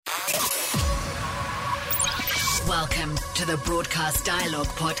Welcome to the Broadcast Dialogue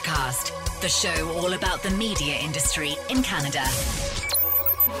Podcast, the show all about the media industry in Canada.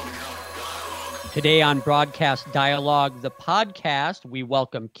 Today on Broadcast Dialogue, the podcast, we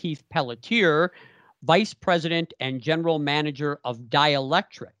welcome Keith Pelletier, Vice President and General Manager of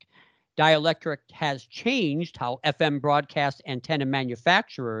Dielectric. Dielectric has changed how FM broadcast antenna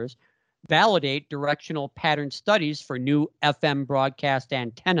manufacturers validate directional pattern studies for new FM broadcast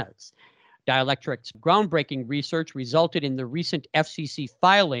antennas. Dielectric's groundbreaking research resulted in the recent FCC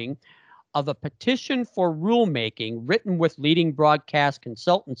filing of a petition for rulemaking written with leading broadcast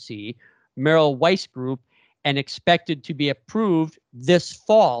consultancy Merrill Weiss Group and expected to be approved this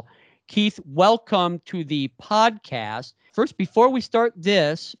fall. Keith, welcome to the podcast. First, before we start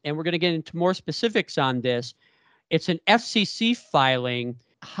this, and we're going to get into more specifics on this, it's an FCC filing.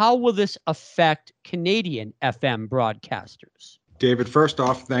 How will this affect Canadian FM broadcasters? David, first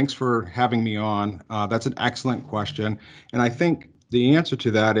off, thanks for having me on. That's an excellent question. And I think the answer to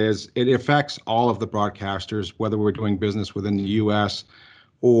that is it affects all of the broadcasters, whether we're doing business within the U.S.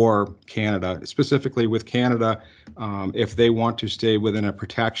 or Canada. Specifically with Canada, if they want to stay within a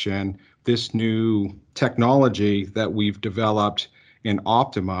protection, this new technology that we've developed and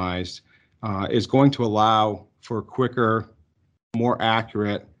optimized is going to allow for quicker, more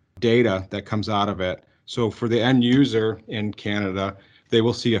accurate data that comes out of it. So for the end user in Canada, they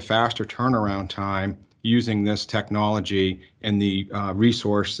will see a faster turnaround time using this technology and the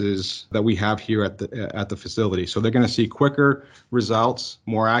resources that we have here at the facility. So they're going to see quicker results,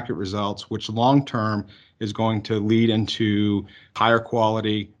 more accurate results, which long term is going to lead into higher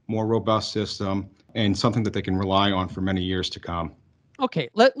quality, more robust system, and something that they can rely on for many years to come. Okay,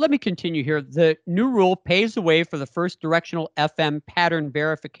 let me continue here. The new rule paves the way for the first directional FM pattern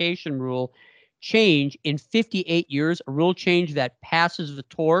verification rule change in 58 years, a rule change that passes the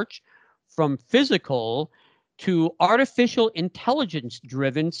torch from physical to artificial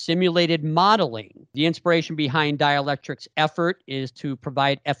intelligence-driven simulated modeling. The inspiration behind Dielectric's effort is to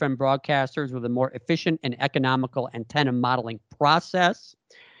provide FM broadcasters with a more efficient and economical antenna modeling process.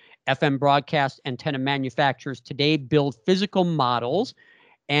 FM broadcast antenna manufacturers today build physical models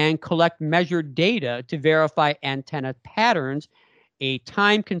and collect measured data to verify antenna patterns, a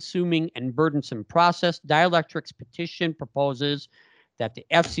time-consuming and burdensome process. Dielectric's petition proposes that the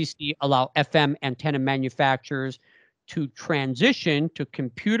FCC allow FM antenna manufacturers to transition to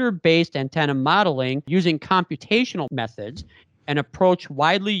computer-based antenna modeling using computational methods, an approach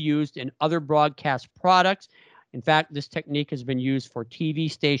widely used in other broadcast products. In fact, this technique has been used for TV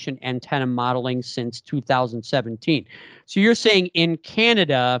station antenna modeling since 2017. So you're saying in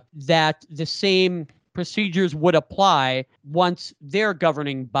Canada that the same procedures would apply once their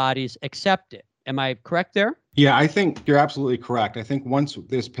governing bodies accept it. Am I correct there? Yeah, I think you're absolutely correct. I think once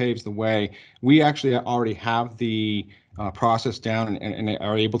this paves the way, we actually already have the process down and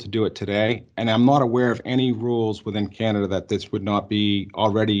are able to do it today. And I'm not aware of any rules within Canada that this would not be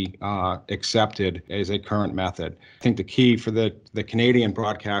already accepted as a current method. I think the key for the Canadian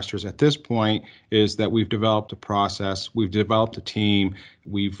broadcasters at this point is that we've developed a process, we've developed a team,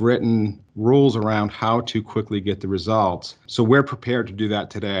 we've written rules around how to quickly get the results. So we're prepared to do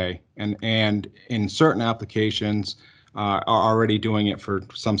that today. And in certain applications are already doing it for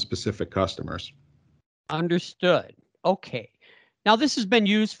some specific customers. Understood. Okay. Now, this has been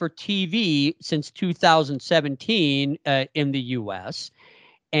used for TV since 2017 in the U.S.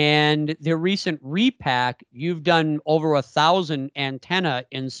 And the recent repack, you've done over 1,000 antenna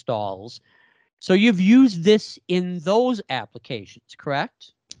installs. So you've used this in those applications,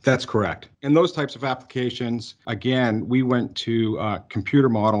 correct? That's correct. In those types of applications, again, we went to computer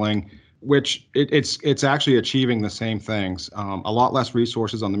modeling, which it's actually achieving the same things. A lot less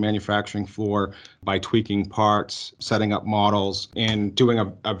resources on the manufacturing floor by tweaking parts, setting up models, and doing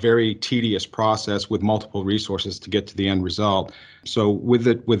a very tedious process with multiple resources to get to the end result. So with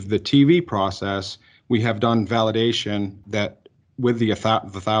the TV process, we have done validation that with the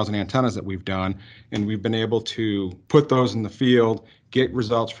 1,000 antennas that we've done, and we've been able to put those in the field, get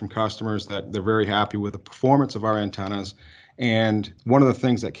results from customers that they're very happy with the performance of our antennas. And one of the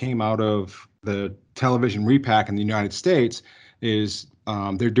things that came out of the television repack in the United States is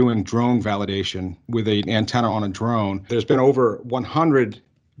they're doing drone validation with an antenna on a drone. There's been over 100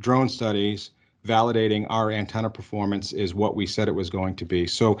 drone studies validating our antenna performance is what we said it was going to be.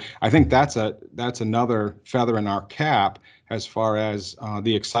 So I think that's another feather in our cap as far as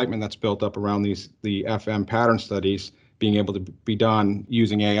the excitement that's built up around the FM pattern studies being able to be done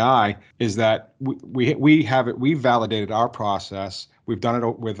using AI, is that we validated our process. We've done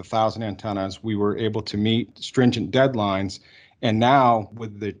it with 1,000 antennas. We were able to meet stringent deadlines, And now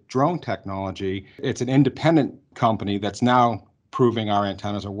with the drone technology, it's an independent company that's now proving our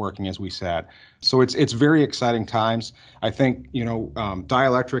antennas are working as we said. So it's very exciting times. I think,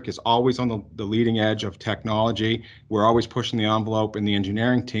 Dielectric is always on the leading edge of technology. We're always pushing the envelope in the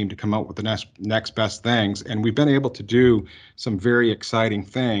engineering team to come up with the next best things. And we've been able to do some very exciting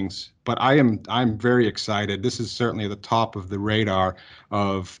things. But I'm very excited. This is certainly at the top of the radar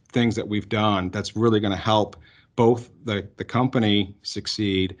of things that we've done that's really going to help both the company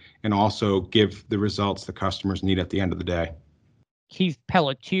succeed and also give the results the customers need at the end of the day. Keith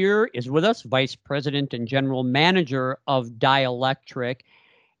Pelletier is with us, Vice President and General Manager of Dielectric.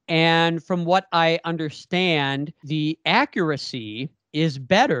 And from what I understand, the accuracy is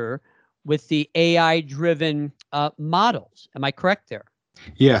better with the AI-driven models. Am I correct there?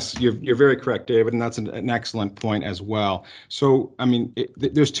 Yes, you're very correct, David, and that's an excellent point as well. So, I mean,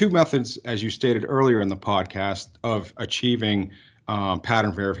 there's two methods, as you stated earlier in the podcast, of achieving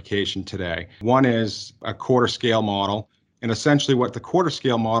pattern verification today. One is a quarter scale model. And essentially what the quarter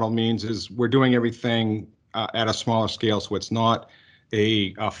scale model means is we're doing everything at a smaller scale, so it's not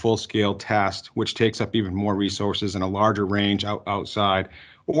a full scale test, which takes up even more resources and a larger range outside,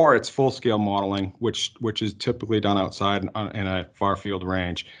 or it's full scale modeling, which is typically done outside in a far field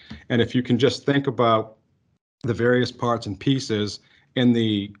range. And if you can just think about the various parts and pieces and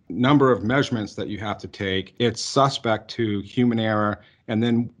the number of measurements that you have to take, it's suspect to human error. And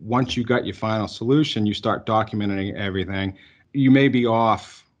then once you got your final solution, you start documenting everything. You may be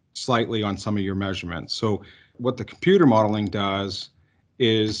off slightly on some of your measurements. So what the computer modeling does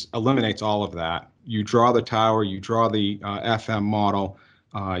is eliminates all of that. You draw the tower, you draw the FM model,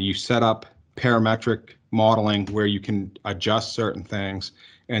 you set up parametric modeling where you can adjust certain things,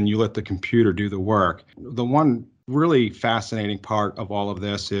 and you let the computer do the work. The one really fascinating part of all of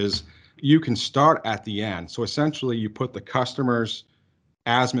this is you can start at the end. So essentially you put the customer's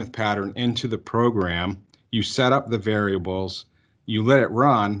azimuth pattern into the program, you set up the variables, you let it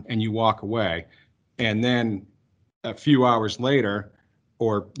run, and you walk away. And then a few hours later,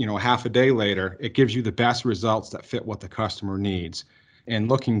 or half a day later, it gives you the best results that fit what the customer needs. And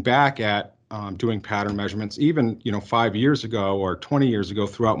looking back at doing pattern measurements, even 5 years ago or 20 years ago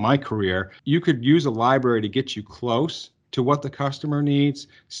throughout my career, you could use a library to get you close to what the customer needs,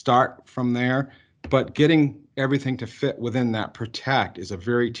 start from there, but getting everything to fit within that protect is a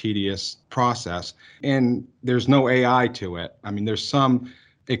very tedious process. And there's no AI to it. I mean, there's some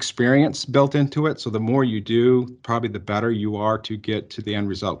experience built into it. So the more you do, probably the better you are to get to the end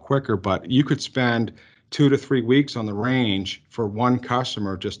result quicker. But you could spend 2 to 3 weeks on the range for one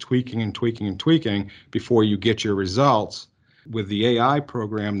customer, just tweaking and tweaking and tweaking before you get your results. With the AI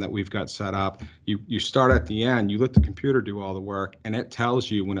program that we've got set up, you start at the end, you let the computer do all the work, and it tells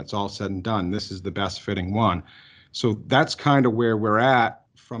you when it's all said and done, this is the best fitting one. So that's kind of where we're at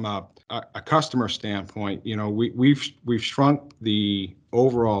from a customer standpoint. We've shrunk the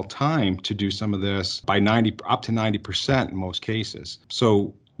overall time to do some of this by up to 90% in most cases.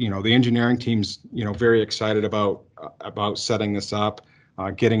 So the engineering team's very excited about setting this up.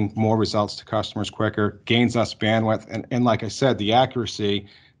 Getting more results to customers quicker, gains us bandwidth. And like I said, the accuracy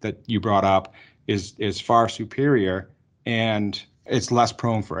that you brought up is far superior, and it's less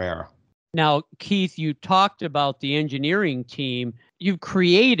prone for error. Now, Keith, you talked about the engineering team. You've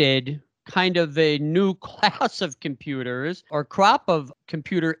created kind of a new class of computers or crop of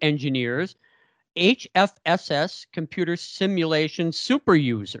computer engineers, HFSS, computer simulation super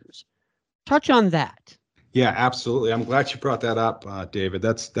users. Touch on that. Yeah, absolutely. I'm glad you brought that up, David.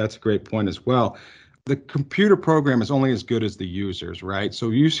 That's a great point as well. The computer program is only as good as the users, right? So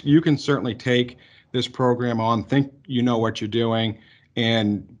you can certainly take this program on, think you know what you're doing,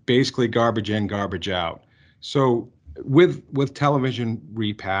 and basically garbage in, garbage out. So with television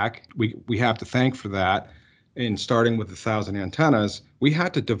repack, we have to thank for that. And starting with 1,000 antennas, we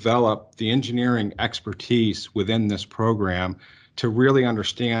had to develop the engineering expertise within this program to really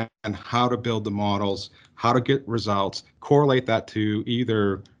understand how to build the models, how to get results, correlate that to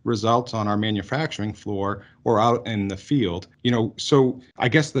either results on our manufacturing floor or out in the field. So I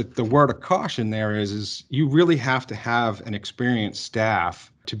guess the word of caution there is you really have to have an experienced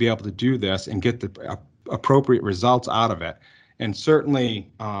staff to be able to do this and get the appropriate results out of it. And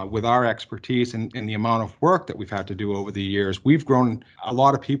certainly with our expertise and the amount of work that we've had to do over the years, we've grown. A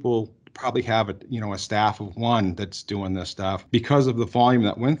lot of people probably have a staff of one that's doing this stuff. Because of the volume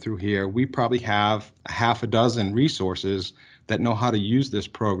that went through here, we probably have a half a dozen resources that know how to use this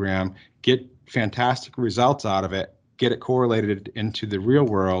program, get fantastic results out of it, get it correlated into the real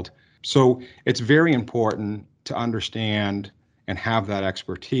world. So it's very important to understand and have that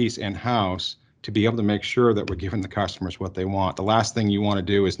expertise in-house to be able to make sure that we're giving the customers what they want. The last thing you want to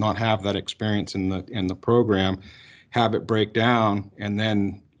do is not have that experience in the program, have it break down, and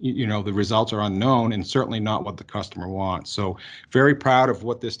then the results are unknown and certainly not what the customer wants. So very proud of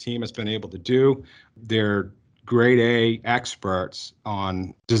what this team has been able to do. They're grade A experts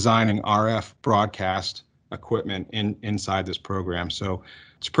on designing RF broadcast equipment inside this program. So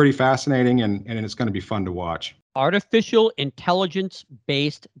it's pretty fascinating and it's going to be fun to watch. Artificial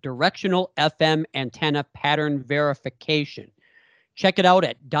intelligence-based directional FM antenna pattern verification. Check it out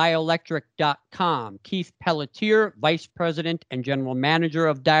at dielectric.com. Keith Pelletier, Vice President and General Manager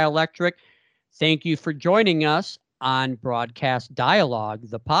of Dielectric. Thank you for joining us on Broadcast Dialogue,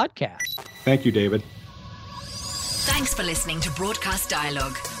 the podcast. Thank you, David. Thanks for listening to Broadcast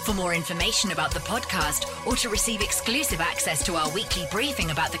Dialogue. For more information about the podcast or to receive exclusive access to our weekly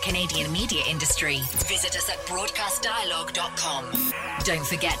briefing about the Canadian media industry, visit us at broadcastdialogue.com. Don't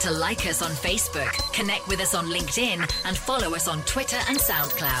forget to like us on Facebook, connect with us on LinkedIn, and follow us on Twitter and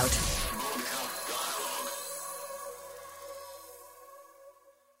SoundCloud.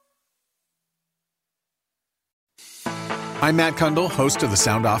 I'm Matt Kundle, host of the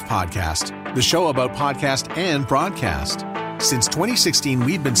Sound Off Podcast, the show about podcast and broadcast. Since 2016,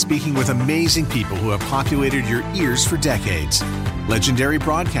 we've been speaking with amazing people who have populated your ears for decades. Legendary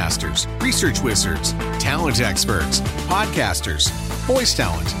broadcasters, research wizards, talent experts, podcasters, voice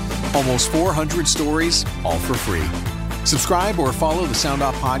talent. Almost 400 stories, all for free. Subscribe or follow the Sound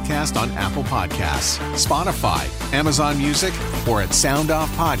Off Podcast on Apple Podcasts, Spotify, Amazon Music, or at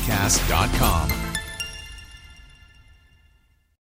soundoffpodcast.com.